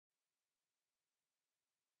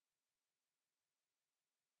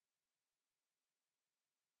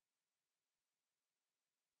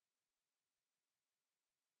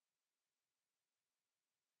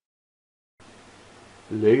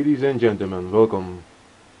Ladies and gentlemen, welcome.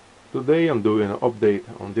 Today I'm doing an update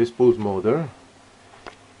on this pulse motor,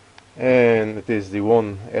 and it is the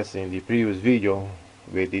one as in the previous video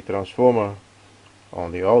with the transformer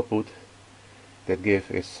on the output that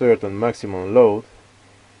gives a certain maximum load,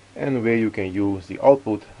 and where you can use the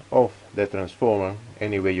output of the transformer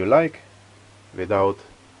any way you like without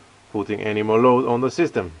putting any more load on the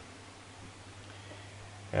system.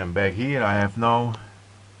 And back here I have now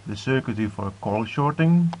the circuitry for coil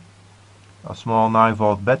shorting, a small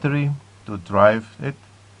 9-volt battery to drive it.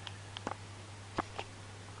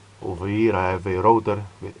 Over here I have a rotor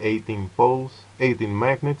with 18 poles, 18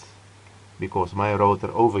 magnets, because my rotor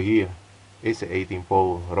over here is an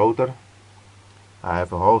 18-pole rotor. I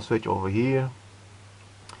have a Hall switch over here.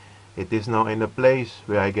 It is now in the place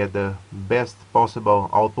where I get the best possible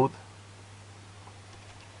output.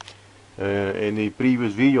 In the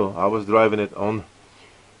previous video I was driving it on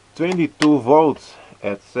 22 volts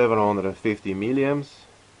at 750 milliamps,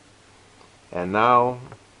 and now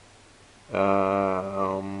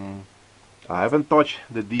I haven't touched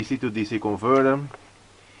the DC to DC converter.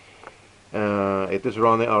 It is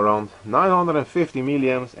running around 950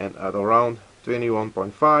 milliamps and at around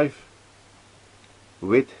 21.5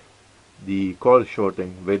 with the coil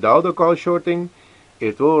shorting. Without the coil shorting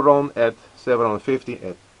it will run at 750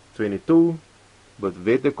 at 22, but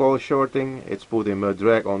with the coil shorting it's putting more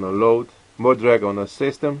drag on the load, more drag on the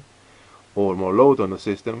system, or more load on the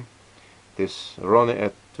system. It is running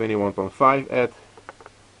at 21.5 at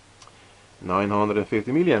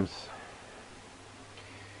 950 milliamps.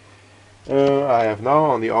 I have now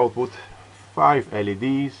on the output 5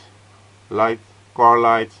 LEDs, car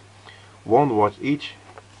lights, 1 watt each.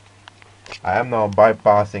 I am now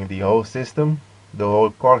bypassing the whole system, the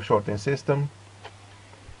whole coil shorting system.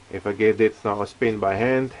 If I give this now a spin by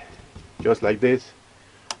hand, just like this,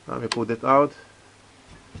 let me put it out,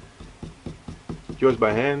 just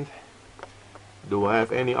by hand. Do I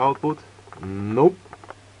have any output? Nope.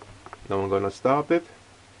 Now I'm gonna stop it.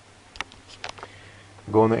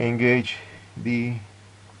 Gonna engage the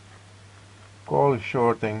coil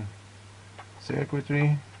shorting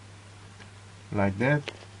circuitry like that.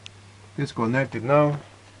 Disconnect it now,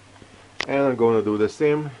 and I'm gonna do the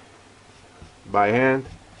same by hand.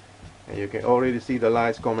 And you can already see the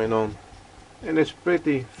lights coming on, and it's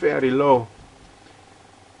pretty very low,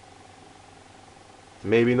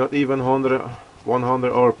 maybe not even 100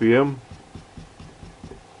 RPM,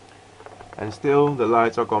 and still the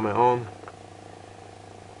lights are coming on.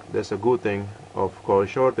 That's a good thing of coil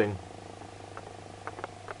shorting.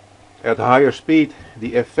 At higher speed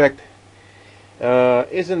the effect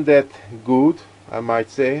isn't that good, I might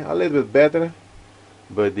say, a little bit better,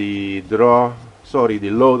 but the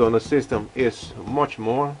load on the system is much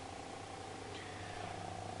more.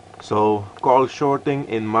 So coil shorting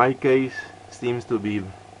in my case seems to be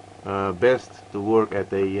best to work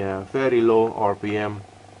at a very low RPM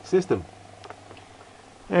system.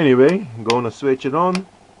 Anyway, I'm gonna switch it on.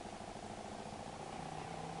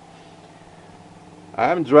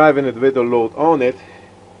 I'm driving it with a load on it,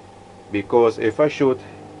 because if I should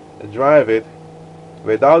drive it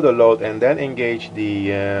without a load and then engage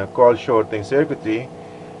the coil shorting circuitry,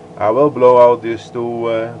 I will blow out those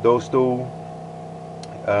two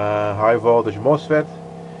high voltage MOSFET,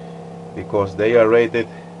 because they are rated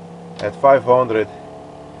at 500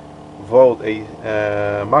 volt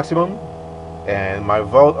maximum, and my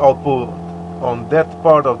volt output on that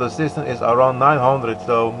part of the system is around 900,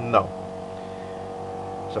 so no.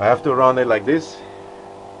 So I have to run it like this.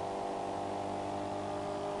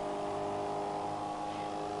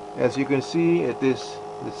 As you can see, the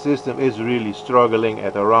system is really struggling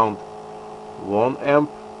at around 1 amp.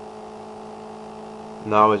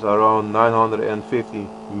 Now it's around 950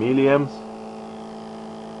 milliamps.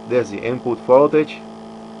 There's the input voltage.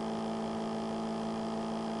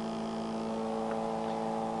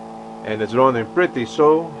 And it's running pretty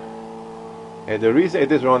slow. And the reason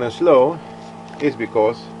it is running slow is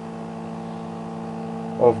because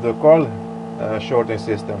of the coil shorting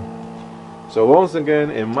system. So once again,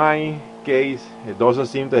 in my case, it doesn't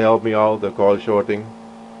seem to help me out. The coil shorting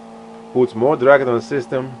puts more drag on the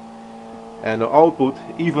system, and the output,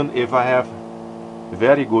 even if I have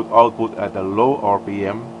very good output at a low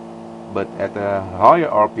RPM, but at a higher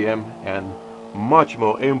RPM and much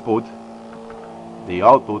more input, the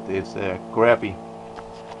output is crappy.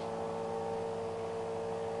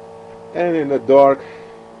 And in the dark,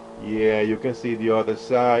 yeah, you can see the other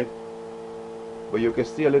side, but you can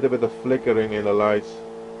see a little bit of flickering in the lights,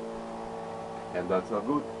 and that's not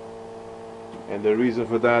good. And the reason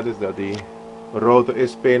for that is that the rotor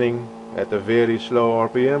is spinning at a very slow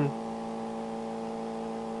RPM,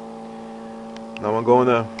 Now I'm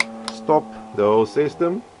gonna stop the whole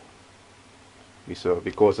system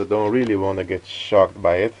because I don't really want to get shocked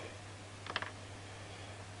by it.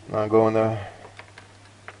 Now I'm gonna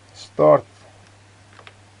start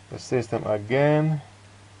the system again,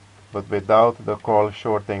 but without the coil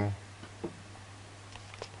shorting.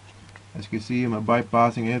 As you can see, I'm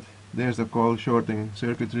bypassing it. There's the coil shorting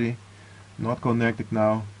circuitry, not connected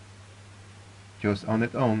now, just on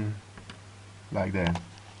its own, like that.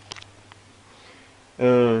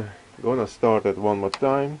 Gonna start it one more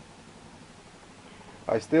time.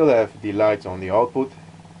 I still have the lights on the output.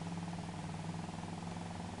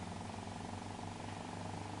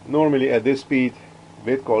 Normally at this speed,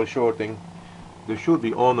 with coil shorting, they should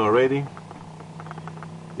be on already.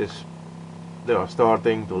 They are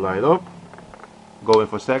starting to light up. Going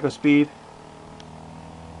for second speed.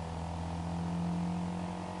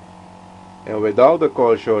 And without the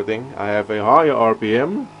coil shorting, I have a higher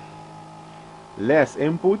RPM, less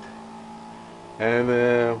input,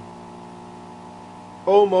 and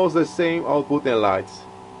almost the same output and lights.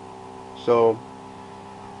 So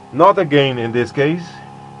not a gain in this case,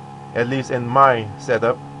 at least in my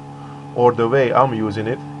setup or the way I'm using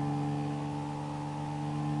it.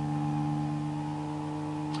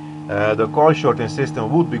 The coil shorting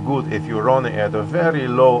system would be good if you're running at a very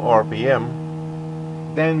low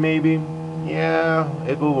RPM. Then maybe, yeah,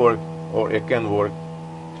 it will work, or it can work,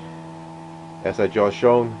 as I just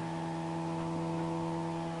shown.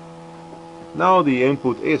 Now the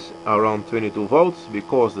input is around 22 volts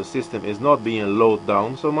because the system is not being loaded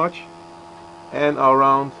down so much, and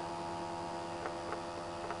around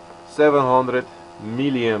 700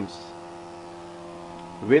 milliamps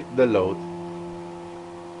with the load.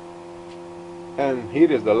 And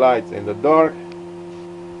here is the light in the dark.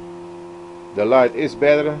 The light is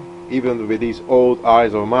better, even with these old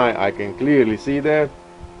eyes of mine I can clearly see that.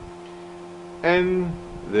 And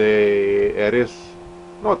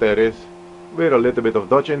with a little bit of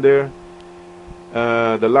dodge in there,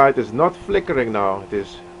 the light is not flickering now. It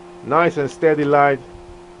is nice and steady light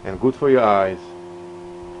and good for your eyes.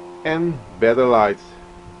 And better lights,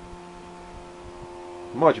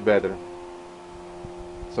 much better.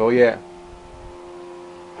 So yeah,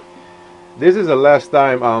 this is the last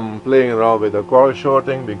time I'm playing around with the coil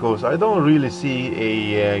shorting, because I don't really see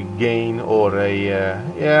a gain or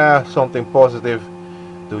a something positive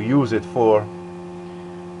to use it for,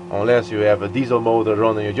 unless you have a diesel motor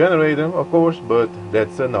running your generator, of course, but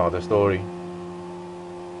that's another story.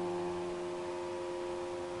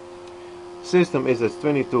 System is at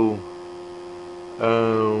 22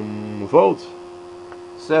 volts,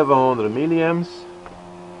 700 milliamps.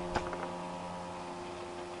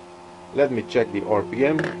 Let me check the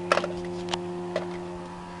RPM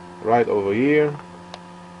right over here.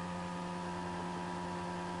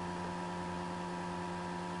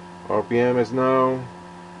 RPM is now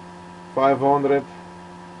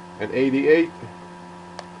 588.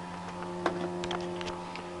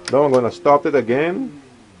 Now I'm gonna stop it again.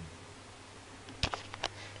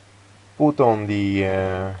 Put on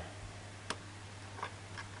the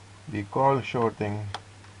coil shorting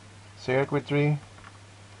circuitry.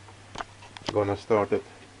 Gonna start it.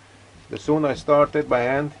 The sooner I start it by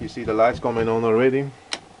hand, you see the lights coming on already,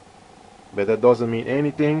 but that doesn't mean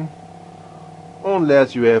anything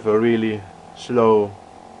unless you have a really slow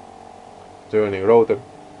turning rotor.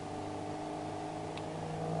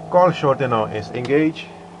 Coil shorting now is engaged,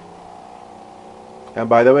 and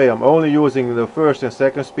by the way, I'm only using the first and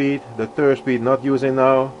second speed, the third speed not using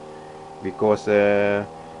now, because I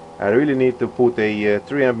really need to put a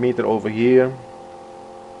 3 amp meter over here.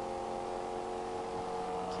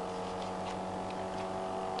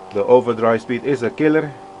 The overdrive speed is a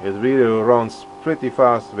killer. It really runs pretty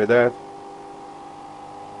fast with that.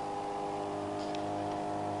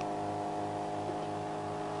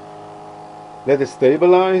 Let it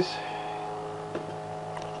stabilize.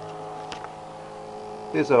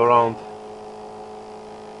 This is around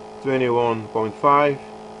 21.5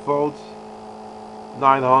 volts,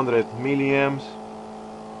 900 milliamps,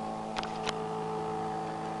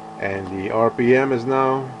 and the RPM is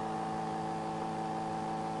now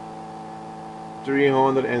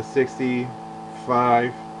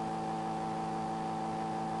 365.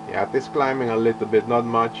 Yeah, it is climbing a little bit, not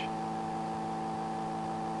much.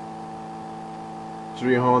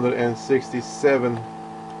 367.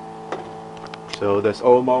 So that's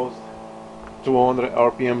almost 200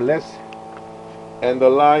 RPM less. And the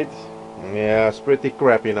light, yeah, it's pretty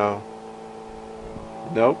crappy now.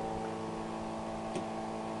 Nope.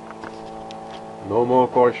 No more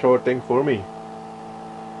coil shorting for me.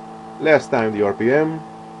 Last time the RPM.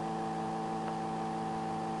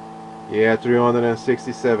 Yeah,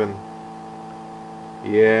 367.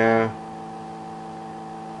 Yeah,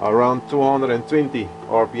 around 220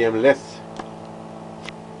 RPM less.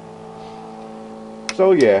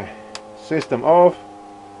 So yeah, system off.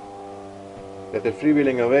 Let it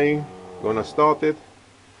freewheeling away. Gonna start it.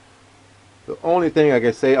 The only thing I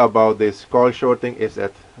can say about this coil shorting is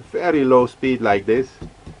at very low speed like this,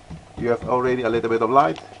 you have already a little bit of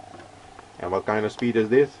light. And what kind of speed is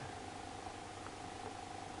this?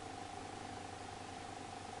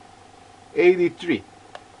 83.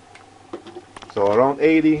 So around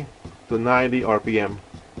 80 to 90 RPM.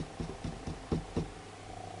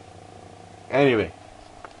 Anyway,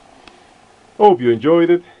 hope you enjoyed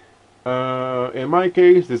it. In my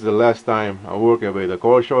case, this is the last time I'm working with the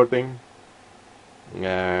coil shorting.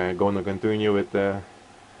 Gonna continue with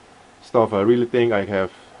stuff I really think I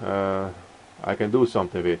can do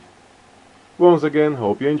something with. Once again,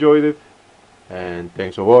 hope you enjoyed it, and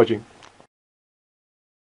thanks for watching.